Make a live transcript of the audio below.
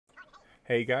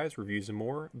Hey guys, reviews and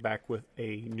more, back with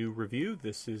a new review.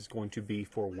 This is going to be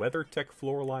for WeatherTech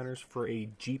floor liners for a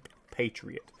Jeep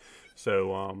Patriot.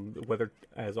 So,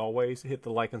 as always, hit the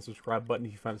like and subscribe button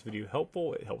if you find this video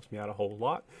helpful. It helps me out a whole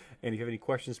lot. And if you have any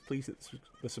questions, please hit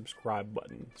the subscribe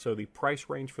button. So the price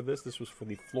range for this was for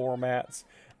the floor mats,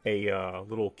 a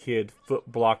little kid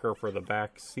foot blocker for the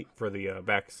back seat,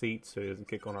 back seats, so he doesn't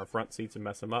kick on our front seats and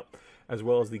mess them up, as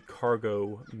well as the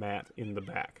cargo mat in the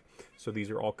back. So these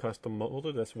are all custom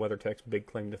molded. That's WeatherTech's big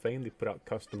claim to fame. They put out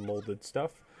custom molded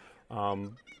stuff.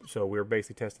 So we're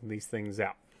basically testing these things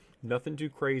out. Nothing too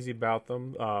crazy about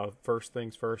them. First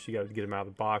things first, you got to get them out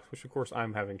of the box, which of course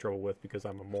I'm having trouble with because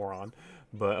I'm a moron.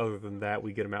 But other than that,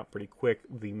 we get them out pretty quick.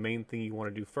 The main thing you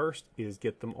want to do first is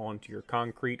get them onto your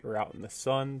concrete or out in the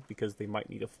sun because they might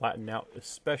need to flatten out,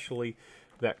 especially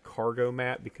that cargo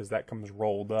mat, because that comes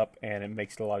rolled up and it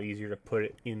makes it a lot easier to put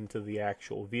it into the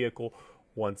actual vehicle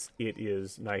once it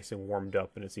is nice and warmed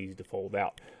up and it's easy to fold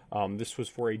out. This was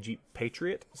for a Jeep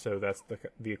Patriot, so that's the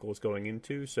vehicle it's going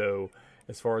into. So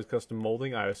as far as custom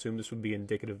molding, I assume this would be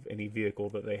indicative of any vehicle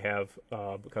that they have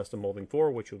custom molding for,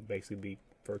 which would basically be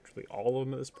virtually all of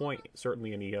them at this point.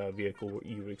 Certainly any vehicle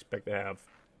you would expect to have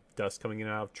dust coming in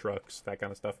and out of trucks, that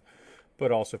kind of stuff,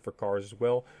 but also for cars as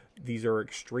well. These are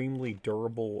extremely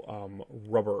durable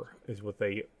rubber is what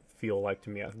they feel like to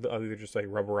me. I'll either just say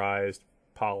rubberized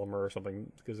polymer or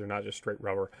something, because they're not just straight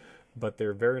rubber, but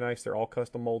they're very nice. They're all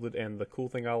custom molded, and the cool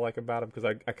thing I like about them, because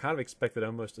I kind of expected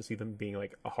almost to see them being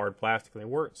like a hard plastic, and they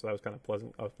weren't, so that was kind of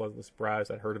pleasant. I was pleasantly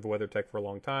surprised. I'd heard of WeatherTech for a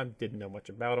long time, didn't know much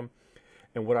about them.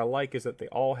 And what I like is that they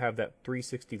all have that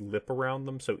 360 lip around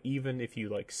them, so even if you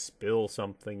like spill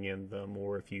something in them,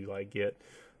 or if you like get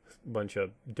a bunch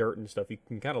of dirt and stuff, you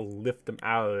can kind of lift them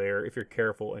out of there if you're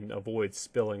careful and avoid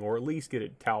spilling, or at least get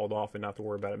it toweled off and not to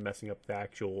worry about it messing up the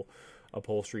actual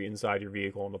upholstery inside your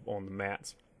vehicle on the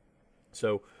mats.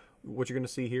 So what you're going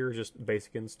to see here is just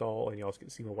basic install, and you also get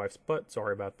to see my wife's butt.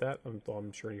 Sorry about that.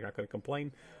 I'm sure you're not going to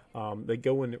complain. They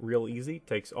go in real easy.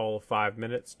 Takes all of 5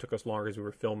 minutes. Took us longer as we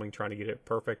were filming, trying to get it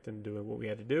perfect and doing what we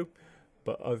had to do.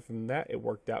 But other than that, it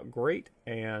worked out great.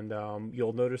 And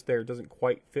you'll notice there it doesn't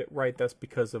quite fit right. That's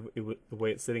because of the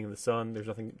way it's sitting in the sun. There's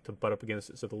nothing to butt up against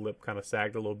it, so the lip kind of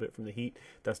sagged a little bit from the heat.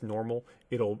 That's normal.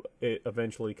 It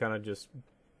eventually kind of just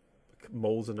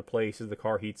molds into place as the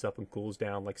car heats up and cools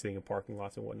down, like sitting in parking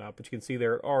lots and whatnot. But you can see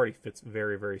there it already fits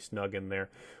very, very snug in there,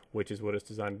 which is what it's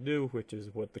designed to do, which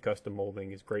is what the custom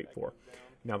molding is great for.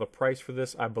 Now the price for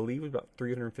this, I believe, is about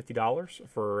 $350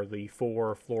 for the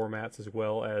 4 floor mats, as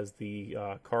well as the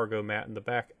cargo mat in the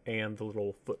back and the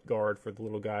little foot guard for the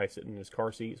little guy sitting in his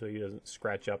car seat so he doesn't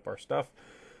scratch up our stuff.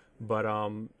 But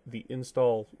the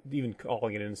install, even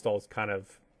calling it install, is kind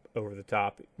of over the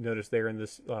top. Notice there in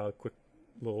this quick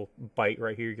little bite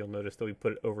right here, you'll notice that we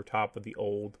put it over top of the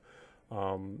old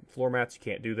floor mats. You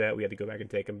can't do that. We had to go back and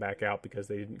take them back out because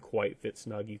they didn't quite fit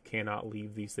snug. You cannot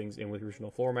leave these things in with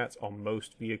original floor mats on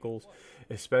most vehicles,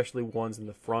 especially ones in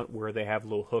the front where they have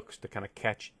little hooks to kind of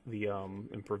catch the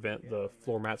and prevent the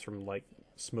floor mats from like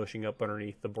smushing up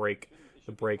underneath the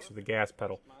brakes or the gas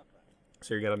pedal.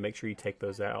 So you got to make sure you take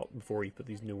those out before you put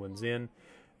these new ones in,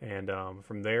 and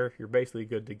from there you're basically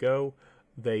good to go.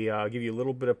 They give you a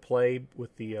little bit of play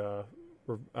with the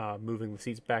moving the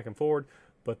seats back and forward,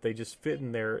 but they just fit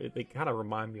in there. They kind of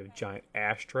remind me of giant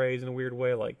ashtrays in a weird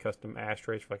way, like custom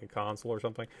ashtrays for like a console or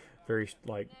something. Very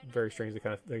strange.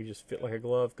 They just fit like a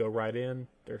glove, go right in.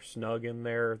 They're snug in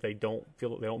there. They don't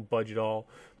budge at all.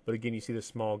 But again, you see the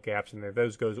small gaps in there.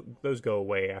 Those go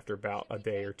away after about a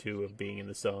day or two of being in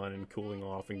the sun and cooling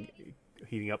off and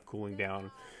heating up, cooling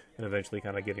down, and eventually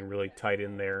kind of getting really tight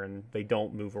in there, and they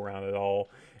don't move around at all,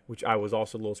 which I was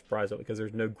also a little surprised at because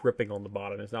there's no gripping on the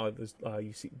bottom. It's not like this,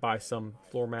 you see buy some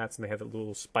floor mats and they have the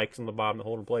little spikes on the bottom that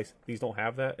hold in place. These don't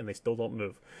have that, and they still don't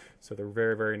move. So they're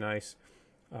very, very nice.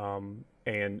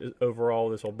 And overall,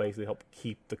 this will basically help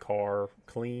keep the car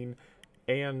clean.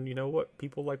 And you know what?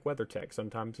 People like WeatherTech.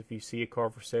 Sometimes if you see a car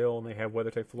for sale and they have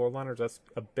WeatherTech floor liners, that's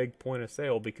a big point of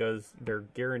sale because they're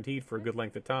guaranteed for a good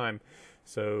length of time.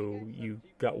 So you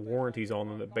got warranties on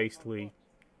them that basically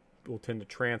will tend to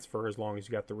transfer as long as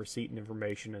you got the receipt and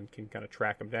information and can kind of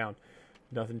track them down.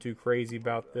 Nothing too crazy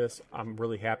about this. I'm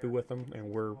really happy with them,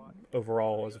 and we're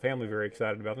overall as a family very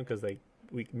excited about them because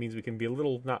means we can be a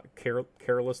little not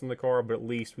careless in the car, but at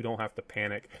least we don't have to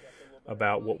panic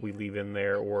about what we leave in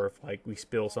there, or if like we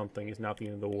spill something, it's not the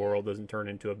end of the world, doesn't turn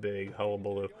into a big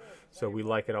hullabaloo. So we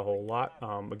like it a whole lot.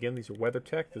 Again, these are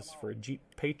WeatherTech. This is for a Jeep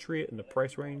Patriot, and the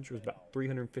price range was about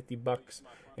 $350,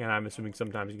 and I'm assuming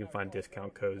sometimes you can find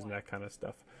discount codes and that kind of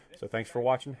stuff. So thanks for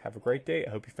watching. Have a great day. I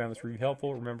hope you found this review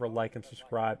helpful. Remember, like and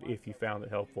subscribe if you found it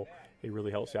helpful. It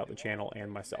really helps out the channel and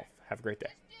myself. Have a great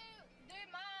day. Do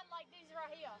mine like these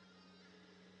right here.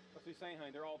 That's what he's saying,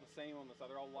 honey. They're all the same on the side.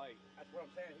 They're all white. That's what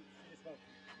I'm saying. She just wants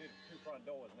to do 2 front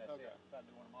doors and that's Okay. it. Try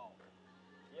doing them all.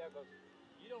 Yeah, but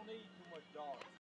You don't need too much dark.